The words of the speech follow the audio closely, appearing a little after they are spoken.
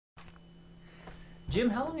Jim,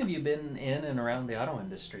 how long have you been in and around the auto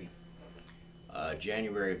industry?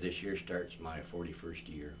 January of this year starts my 41st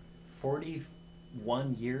year.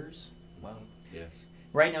 41 years? Wow. Yes.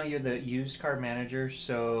 Right now you're the used car manager,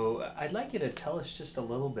 so I'd like you to tell us just a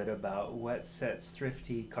little bit about what sets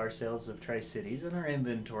Thrifty Car Sales of Tri-Cities and our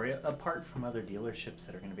inventory apart from other dealerships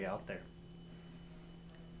that are going to be out there.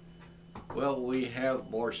 Well, we have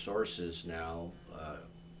more sources now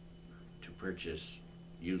to purchase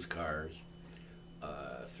used cars.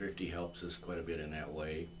 Thrifty helps us quite a bit in that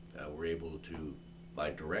way. We're able to buy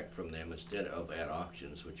direct from them instead of at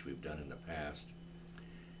auctions, which we've done in the past.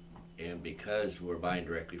 And because we're buying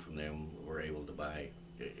directly from them, we're able to buy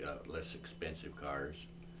less expensive cars.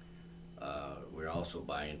 We're also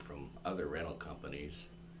buying from other rental companies.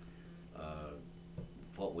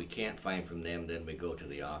 What we can't find from them, then we go to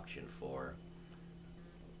the auction for.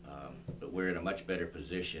 But we're in a much better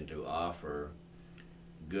position to offer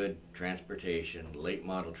good transportation, late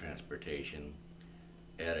model transportation,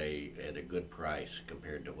 at a good price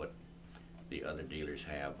compared to what the other dealers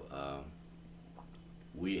have.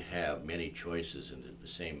 We have many choices in the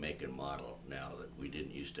same make and model now that we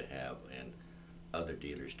didn't used to have, and other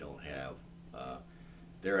dealers don't have.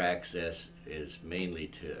 Their access is mainly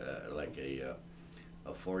to like a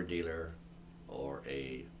Ford dealer or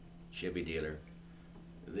a Chevy dealer.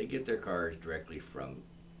 They get their cars directly from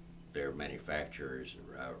their manufacturer's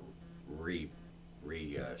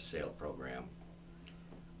resale program,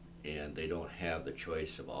 and they don't have the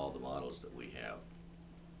choice of all the models that we have.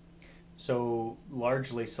 So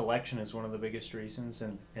largely selection is one of the biggest reasons.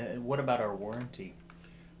 And what about our warranty?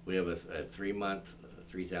 We have a 3-month,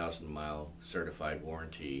 3,000 mile certified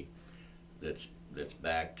warranty that's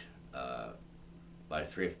backed by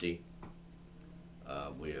Thrifty.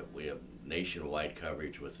 We have nationwide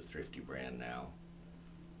coverage with the Thrifty brand now,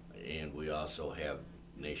 and we also have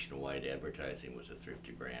nationwide advertising with the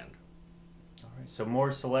Thrifty brand. All right. So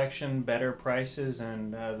more selection, better prices,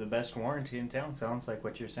 and the best warranty in town. Sounds like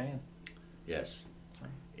what you're saying. Yes,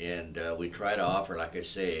 and we try to offer, like I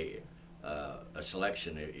say, a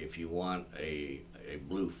selection. If you want a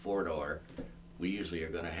blue 4-door, we usually are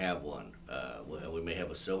going to have one. We may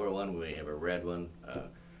have a silver one, we may have a red one.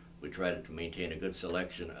 We try to maintain a good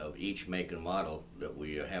selection of each make and model that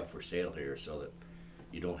we have for sale here, so that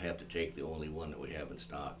you don't have to take the only one that we have in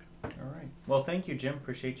stock. All right. Well, thank you, Jim.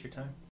 Appreciate your time.